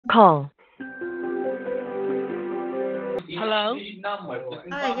Call. Hello?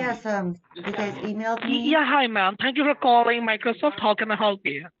 Hi, yes, you guys emailed me? Yeah, hi, ma'am. Thank you for calling Microsoft. How can I help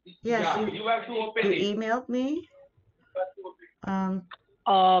you? Yes, you emailed me. Um,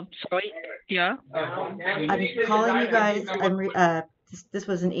 Sorry. Yeah. I'm calling you guys. This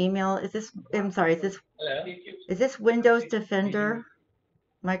was an email. I'm sorry, is this Windows Defender,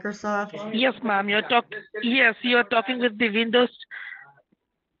 Microsoft? Yes, ma'am. Yes, you're talking with the Windows.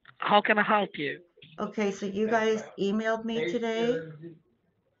 How can I help you? Okay, so you guys emailed me today.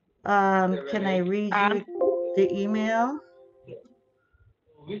 Can I read And you the email?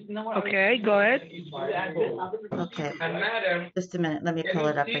 okay, go ahead. Okay, just a minute. Let me pull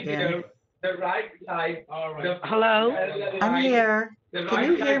it up again. Hello? I'm here. Can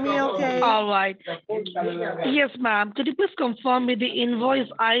you hear me okay? All right. Yes, ma'am. Could you please confirm me the invoice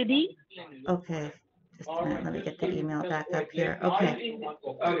ID? Okay, just a minute. Let me get the email back up here. Okay.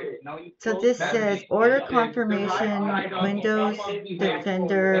 So this says order confirmation, Windows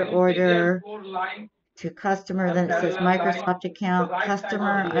Defender order to customer. Then it says Microsoft account.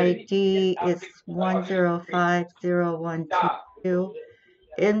 Customer ID is 105012.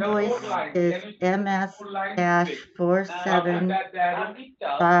 Invoice is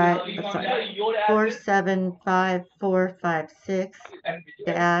MS-475456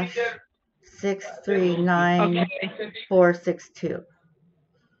 dash Okay. 639462.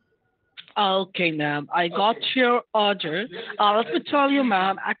 Okay, ma'am. I got your order. Let me tell you,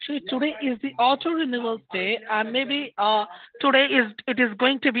 ma'am. Actually, today is the auto renewal day, and maybe today it is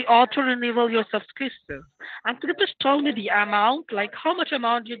going to be auto renewal your subscription. And could you please tell me the amount, like how much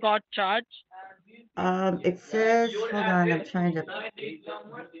amount you got charged? It says, hold on, I'm trying to,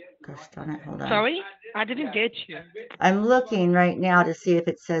 gosh darn it, hold on. Sorry, I didn't get you. I'm looking right now to see if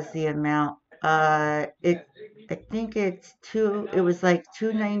it says the amount. I think it was like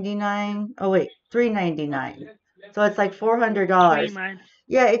 $299. Oh wait, $399. So it's like Three $400. nine,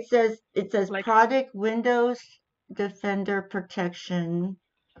 Yeah, it says like product Windows Defender protection.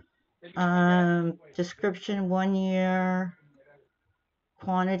 Description 1 year,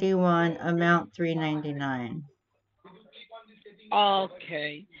 quantity 1, amount $399.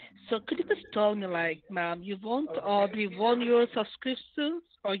 okay. So could you please tell me, like, ma'am, you want the 1 year subscriptions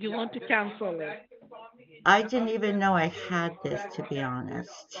or you want to cancel it? I didn't even know I had this, to be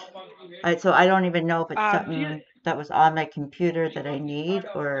honest. So I don't even know if it's Do you something that was on my computer that I need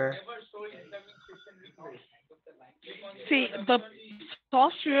or. see the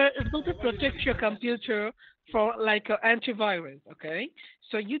software is going to protect your computer for like antivirus? Okay,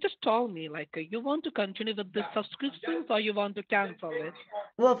 so you just told me like you want to continue with the subscriptions or you want to cancel it.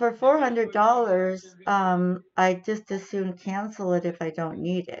 Well, for $400, I just as soon cancel it if I don't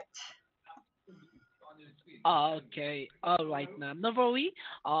need it. Okay, all right, ma'am. No worry.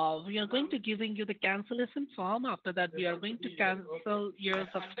 We are going to giving you the cancellation form. After that, we are going to cancel your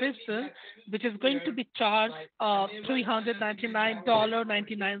subscription, which is going to be charged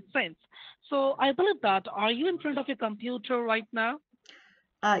 $399.99. So I believe that. Are you in front of your computer right now?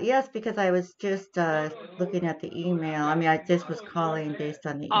 Yes, because I was just looking at the email. I mean, I just was calling based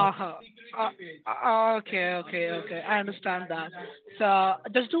on the email. Uh-huh. Okay. I understand that. So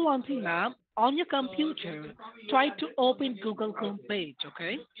just do one thing, ma'am. On your computer, try to open Google Chrome page,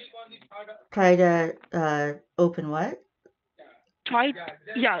 okay? Try to open what? Try,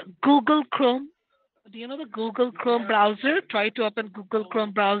 yeah, Google Chrome. Do you know the Google Chrome browser? Try to open Google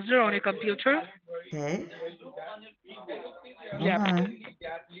Chrome browser on your computer. Okay, hold Yep. on.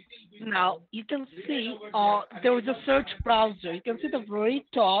 Now you can see there is a search browser. You can see the very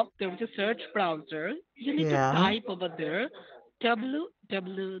top there is a search browser. You need to Yeah, type over there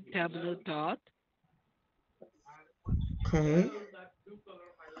www dot. okay,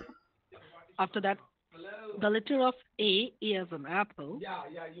 After that, the letter of A as an apple,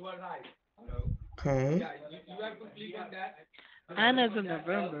 okay, N as in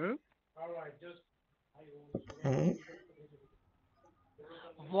November, okay.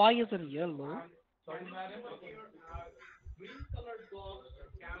 Y as in yellow,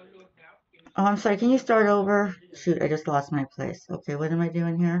 Oh, I'm sorry, can you start over? Shoot, I just lost my place. Okay, what am I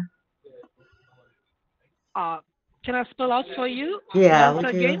doing here? uh, can I spell out for you Yeah, once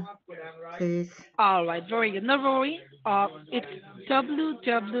would again? you please? All right, very good. No worry. It's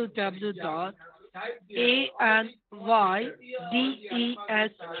www dot anydesk.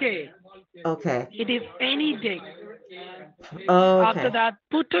 Okay, It is any day. After okay, that,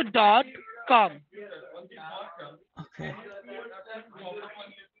 put a dot com. okay.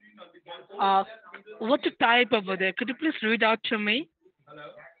 Uh, what to type over there? Could you please read out to me?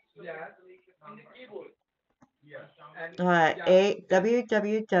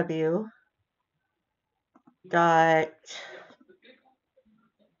 www dot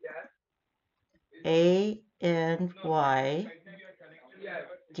Mm-hmm.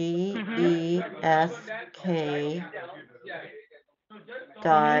 ANYDESK Mm-hmm.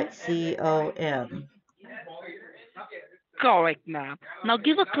 dot com. Correct, ma'am. Now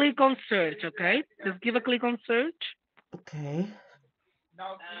give a click on search, okay? Just give a click on search. Okay.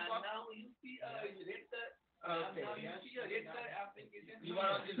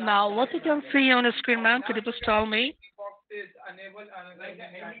 Now, what you can see on the screen, ma'am, could you please tell me?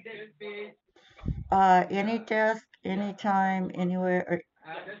 Any desk, anytime, anywhere, or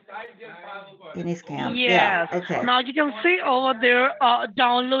any scam. Yeah. Yes. Okay. Now you can see over there,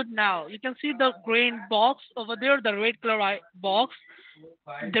 download now. You can see the green box over there, the red color box.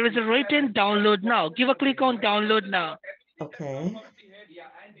 There is a written download now. Give a click on download now. Okay.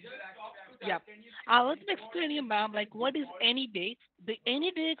 Yeah. Let me explain you, ma'am, like what is AnyDex? The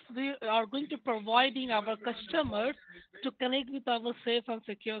AnyDex, we are going to providing our customers to connect with our safe and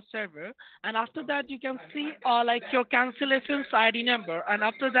secure server. And after that, you can see like your cancellations ID number. And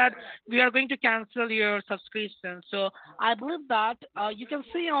after that, we are going to cancel your subscription. So I believe that you can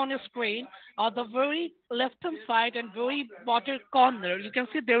see on your screen, the very left hand side and very bottom corner, you can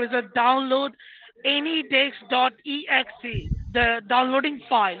see there is a download anydex.exe, the downloading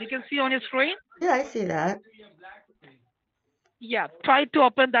file. You can see on your screen. Yeah, I see that. Yeah, try to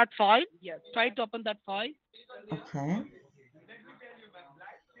open that file. Yeah, try to open that file. Okay.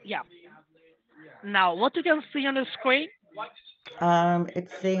 Yeah. Now, what you can see on the screen?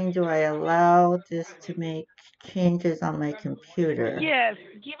 It's saying, do I allow this to make changes on my computer? Yes,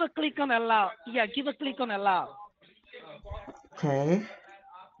 give a click on allow. Yeah, give a click on allow. Okay.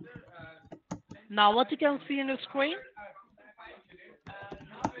 Now, what you can see on the screen?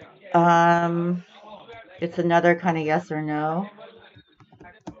 Um, it's another kind of yes or no.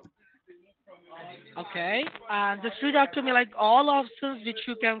 Okay, and just read out to me like all options which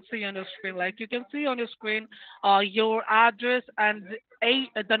you can see on the screen. Like you can see on your screen, your address and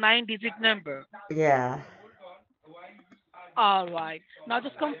the nine-digit number. Yeah. All right. Now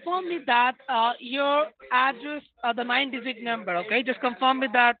just confirm me that your address, the nine-digit number. Okay, just confirm me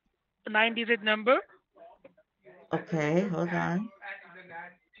that nine-digit number. Okay, hold on.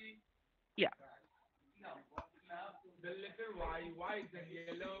 Yeah.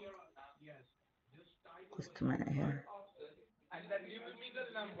 Just a minute here.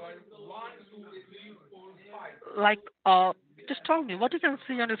 Like just tell me what you can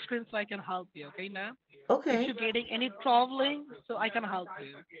see on the screen so I can help you. Okay, now if Okay. you're getting any troubling, so I can help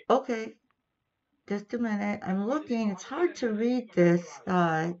you. Okay. Just a minute. I'm looking. It's hard to read this.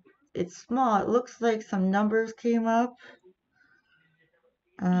 It's small. It looks like some numbers came up.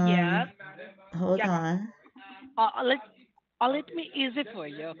 Yeah. Hold Yeah. on. Let let me easy for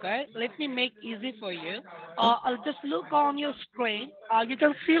you, okay? Let me make easy for you. Oh, I'll just look on your screen. You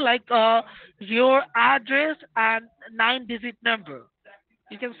can see like your address and nine-digit number.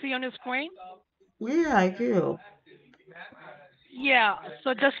 You can see on your screen. yeah, I do. Yeah.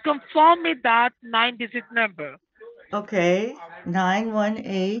 So just confirm me that nine-digit number. Okay.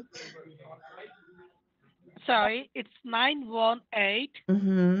 918. Sorry, it's 918.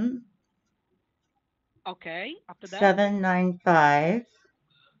 Mm-hmm. Okay. After that, 795.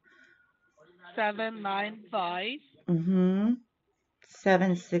 795. Mm-hmm.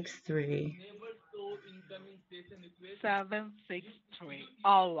 763. 763.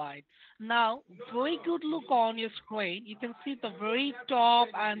 All right. Now, very good look on your screen. You can see the very top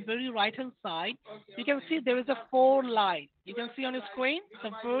and very right hand side. You can see there is a four line. You can see on your screen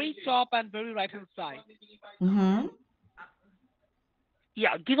the very top and very right hand side. Mm-hmm.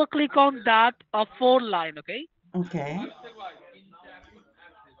 Yeah, give a click on that four line. Okay. Okay.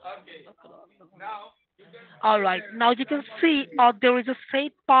 All right. Now you can see there is a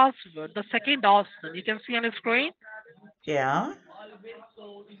set password. The second option you can see on the screen. Yeah.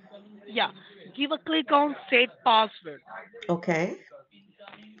 Yeah. Give a click on set password. Okay.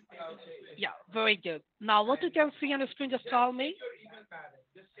 Yeah, very good. Now, what you can see on the screen, just tell me.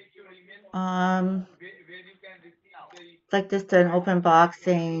 Um, it's like just an open box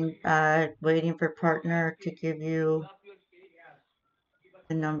saying, waiting for partner to give you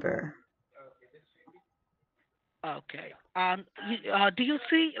the number. Okay. Do you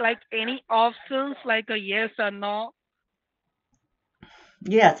see like any options like a yes or no?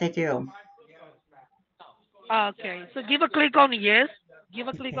 Yes, I do. Okay. So give a click on yes. Give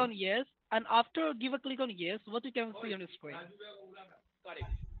a click Okay. on yes. And after give a click on yes, what you can see on the screen?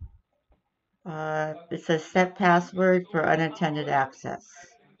 It says set password for unattended access.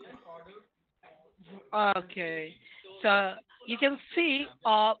 Okay. So you can see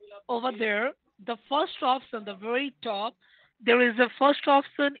over there the first option, the very top. There is a first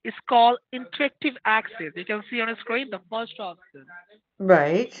option is called interactive access. You can see on the screen the first option.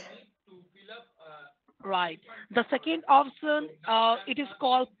 Right. Right. The second option, it is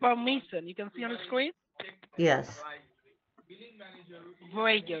called permission. You can see on the screen. Yes.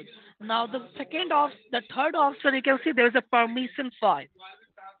 Very good. Now the third option, you can see there is a permission file.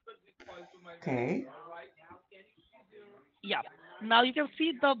 Okay. Yeah. Now you can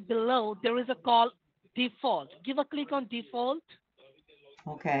see the below there is a call default. Give a click on default.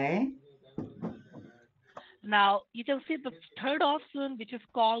 Okay. Now you can see the third option which is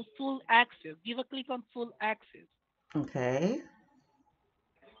called full access. Give a click on full access. Okay.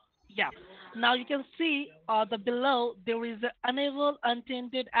 Yeah. Now you can see the below there is a enable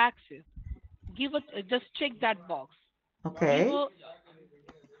unattended access. Give it just check that box. Give Okay. a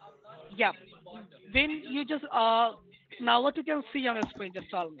yeah. When you just now what you can see on the screen, just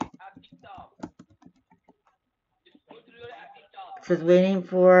tell me. It says waiting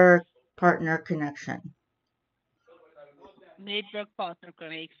for partner connection. Network partner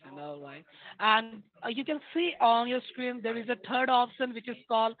connection, all right. And you can see on your screen there is a third option which is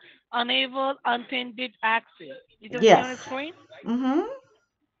called enable unattended access. You can see on the Yes. screen. Mm-hmm.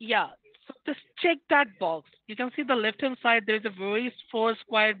 Yeah. So just check that box. You can see the left hand side there is a very four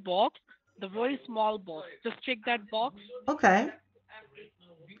square box, the very small box. Just check that box. Okay.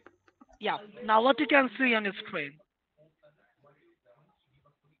 Yeah. Now what you can see on your screen?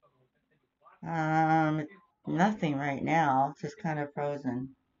 Um, Nothing right now. Just kind of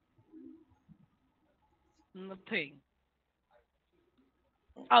frozen. Nothing.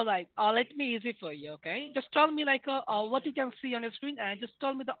 All right. Let me easy for you. Okay. Just tell me like what you can see on your screen, and just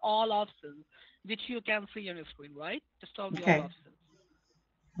tell me the all options which you can see on your screen. Right. Just tell me all Okay. options.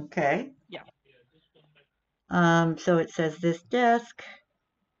 Okay. Yeah. So it says this desk,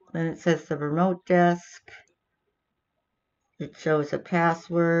 then it says the remote desk. It shows a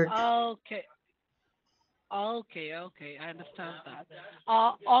password. Okay. Okay. Okay. I understand that.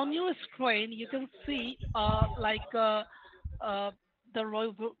 On your screen, you can see uh,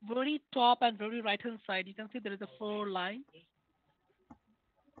 the very top and very right hand side. You can see there is a four line.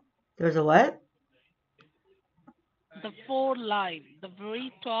 There's a what? The four line, the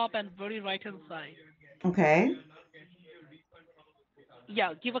very top and very right hand side. Okay.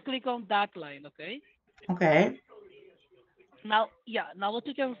 Yeah, give a click on that line, okay? Okay. Now, yeah, now what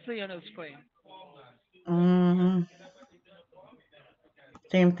you can see on your screen? Mm,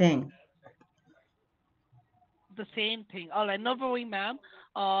 Same thing. The same thing. All right, no worry, ma'am.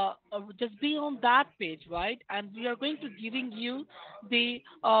 Just be on that page, right? And we are going to giving you the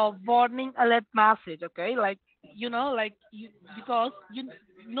warning alert message, okay? Like like you because you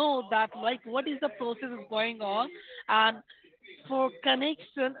know that like what is the process is going on, and for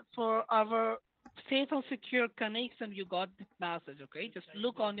connection for our safe and secure connection, you got this message, okay? Just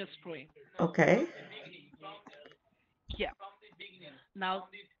look on your screen. Okay. Yeah. Now,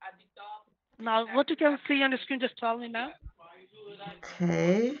 now what you can see on the screen, just tell me now.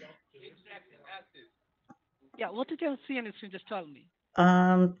 Okay. Yeah, what you can see on the screen, just tell me.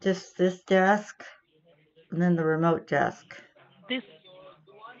 Just this desk and then the remote desk. This,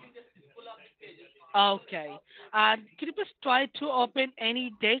 okay. And can you please try to open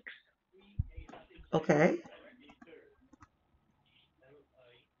any decks? Okay.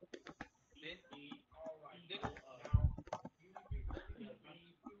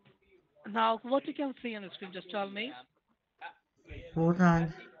 Now, what you can see on the screen, just tell me. Hold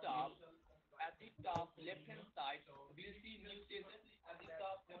on.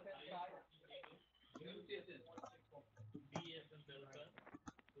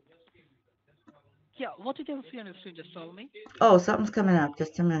 Yeah, what you can see on the screen, just tell me. Oh, something's coming up.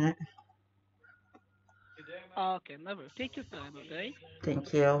 Just a minute. Okay, never. Take your time, okay?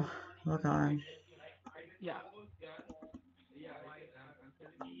 Thank you. Hold on. Yeah.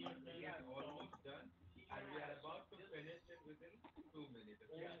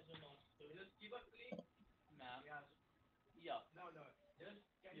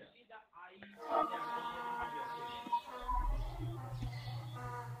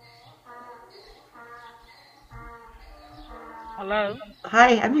 Hello?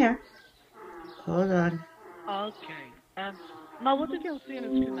 Hi, I'm here. Hold on. Okay. And now, what you can see on the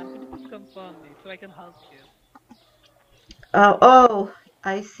screen, ma'am? Could you please confirm me so I can help you? Oh,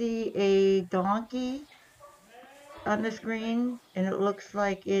 I see a donkey on the screen, and it looks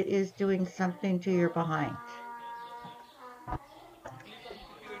like it is doing something to your behind.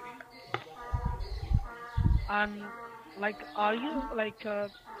 And like, are you like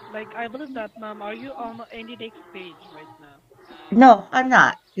Like, I believe that, ma'am. Are you on any next page right now? No, I'm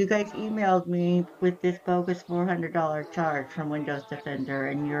not. You guys emailed me with this bogus $400 charge from Windows Defender,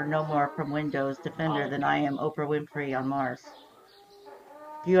 and you're no more from Windows Defender than I am Oprah Winfrey on Mars.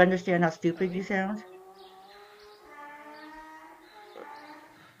 Do you understand how stupid you sound?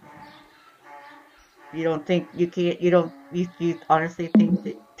 You don't think you can't, you don't, you honestly think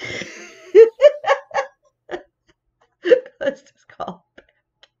that. Let's just call.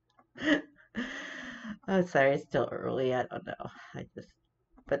 Oh, sorry, it's still early. I don't know.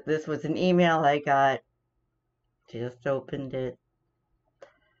 But this was an email I got. Just opened it,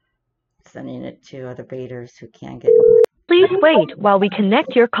 sending it to other baiters who can't get. Please wait while we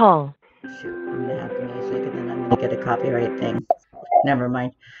connect your call. Shoot, I'm gonna have music, and then I'm gonna get a copyright thing. Never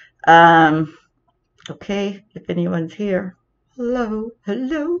mind. Um, okay, if anyone's here. Hello,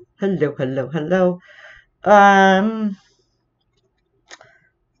 hello, hello, hello, hello. Um,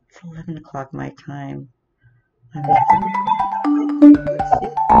 it's 11 o'clock my time. Let's see.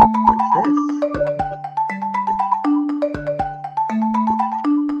 What's this?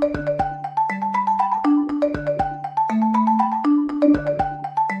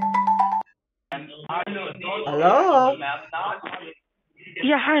 Hello?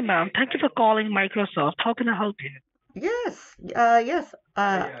 Yeah, hi, ma'am. Thank you for calling Microsoft. How can I help you? Yes, yes.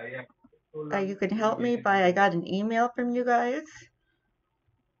 You can help me by, I got an email from you guys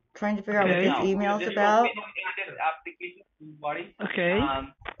trying to figure out what Okay. this email is about. Okay.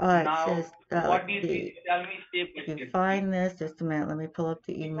 It says, let's see. If you find this, just a minute, let me pull up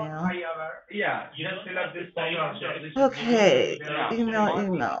the email. Okay,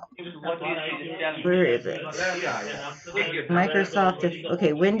 email. Where is it? Microsoft,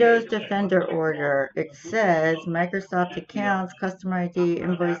 okay, Windows Defender order. It says Microsoft accounts, customer ID,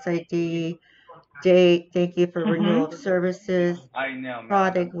 invoice ID, date, thank you for renewal of Mm-hmm. services,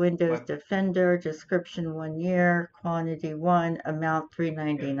 product Windows Defender, description 1 year, quantity 1, amount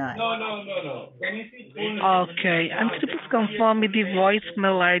 $3.99. Okay. And could you please confirm me the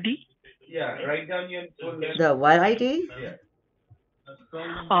voicemail ID? The what ID?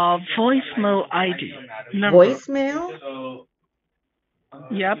 Voicemail ID number. Voicemail?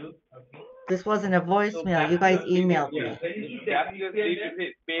 Yep. This wasn't a voicemail. You guys emailed me.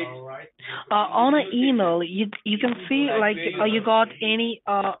 On an email, you can see like you got any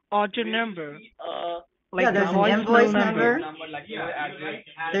order number, like Yeah, the there's an voicemail invoice number. number.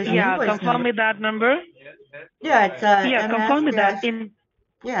 There's an Yeah, invoice confirm number. me that number. Yeah, it's Yeah, MS confirm me that dash. in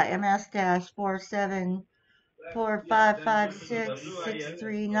Yeah, MS dash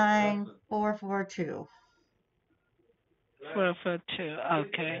 474556394442. for two.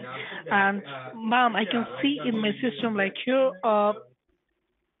 Okay. And ma'am, I can see in my system like here.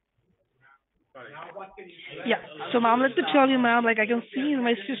 Yeah. So, ma'am, let me tell you, ma'am, like I can see in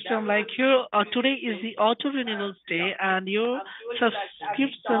my system, like here, today is the auto renewals day, and your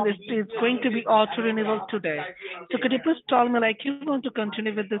subscription is going to be auto renewal today. So, could you please tell me, like, you want to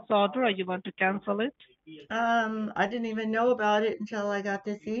continue with this order, or you want to cancel it? I didn't even know about it until I got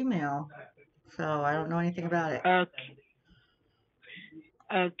this email, so I don't know anything about it. Okay.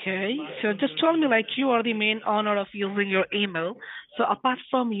 Okay. So, just tell me, like, you are the main owner of using your email. So, apart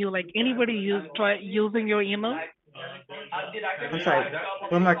from you, like, anybody use try using your email? I'm sorry.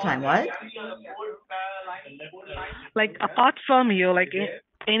 One more time. What? Like, apart from you, like,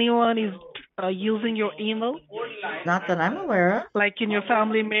 anyone is using your email? Not that I'm aware of. Like in your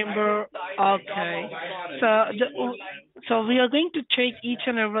family member. Okay. So so we are going to check each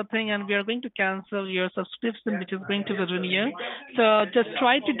and everything, and we are going to cancel your subscription, which is going to be renewed. So just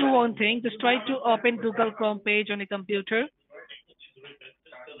try to do one thing. Just try to open Google Chrome page on your computer.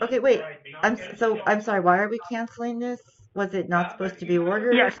 Okay, wait. I'm sorry. Why are we canceling this? Was it not supposed to be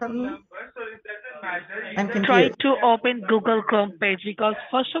ordered or Yes. something? I'm Try confused. to open Google Chrome page, because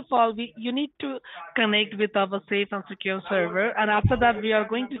first of all, you need to connect with our safe and secure server, and after that we are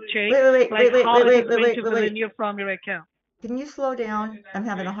going to check Wait, wait, wait, like wait, wait, how wait, it wait, is wait, going wait, to wait, be wait. renewed from your account. Can you slow down? I'm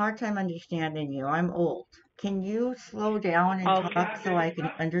having a hard time understanding you. I'm old. Can you slow down and Okay. talk so I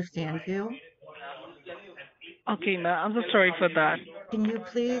can understand you? Okay, ma'am. I'm so sorry for that. Can you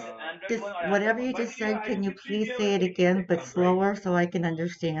please just whatever you just said, can you please say it again but slower so I can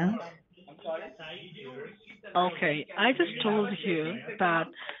understand? Okay, I just told you that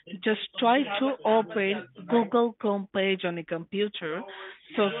just try to open Google Chrome page on a computer.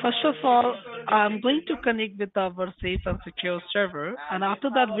 So first of all, I'm going to connect with our safe and secure server, and after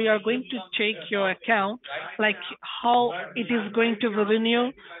that we are going to check your account, like how it is going to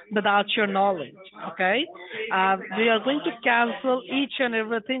renew without your knowledge. Okay, we are going to cancel each and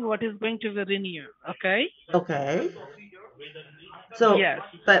everything what is going to be renew. Okay. Okay. So, Yes.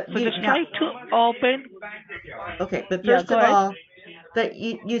 but So you just now, try to open. okay, but Yeah, first go of ahead. all, but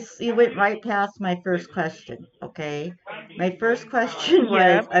you went right past my first question, okay? My first question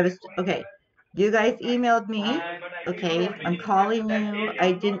Yeah. was, okay, you guys emailed me, okay? I'm calling you.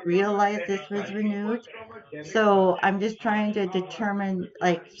 I didn't realize this was renewed. So I'm just trying to determine,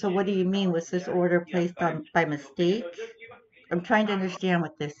 like, so what do you mean? Was this order placed on by mistake? I'm trying to understand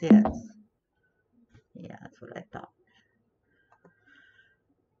what this is. Yeah, that's what I thought.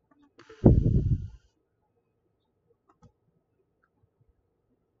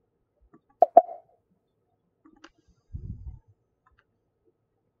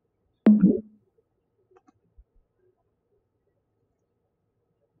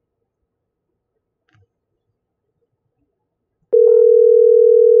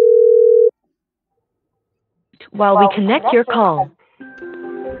 While we connect your call.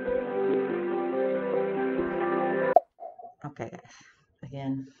 Okay, guys.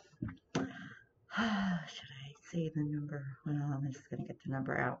 Again, should I say the number? Well, I'm just gonna get the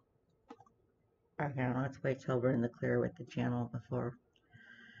number out. Okay, let's wait till we're in the clear with the channel before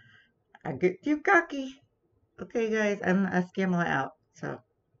I get too cocky. Okay, guys, I'm a Scamla out. So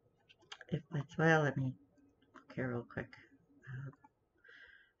if that's well, let me look here real quick.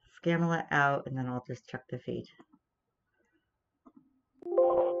 Scamla out, and then I'll just check the feed.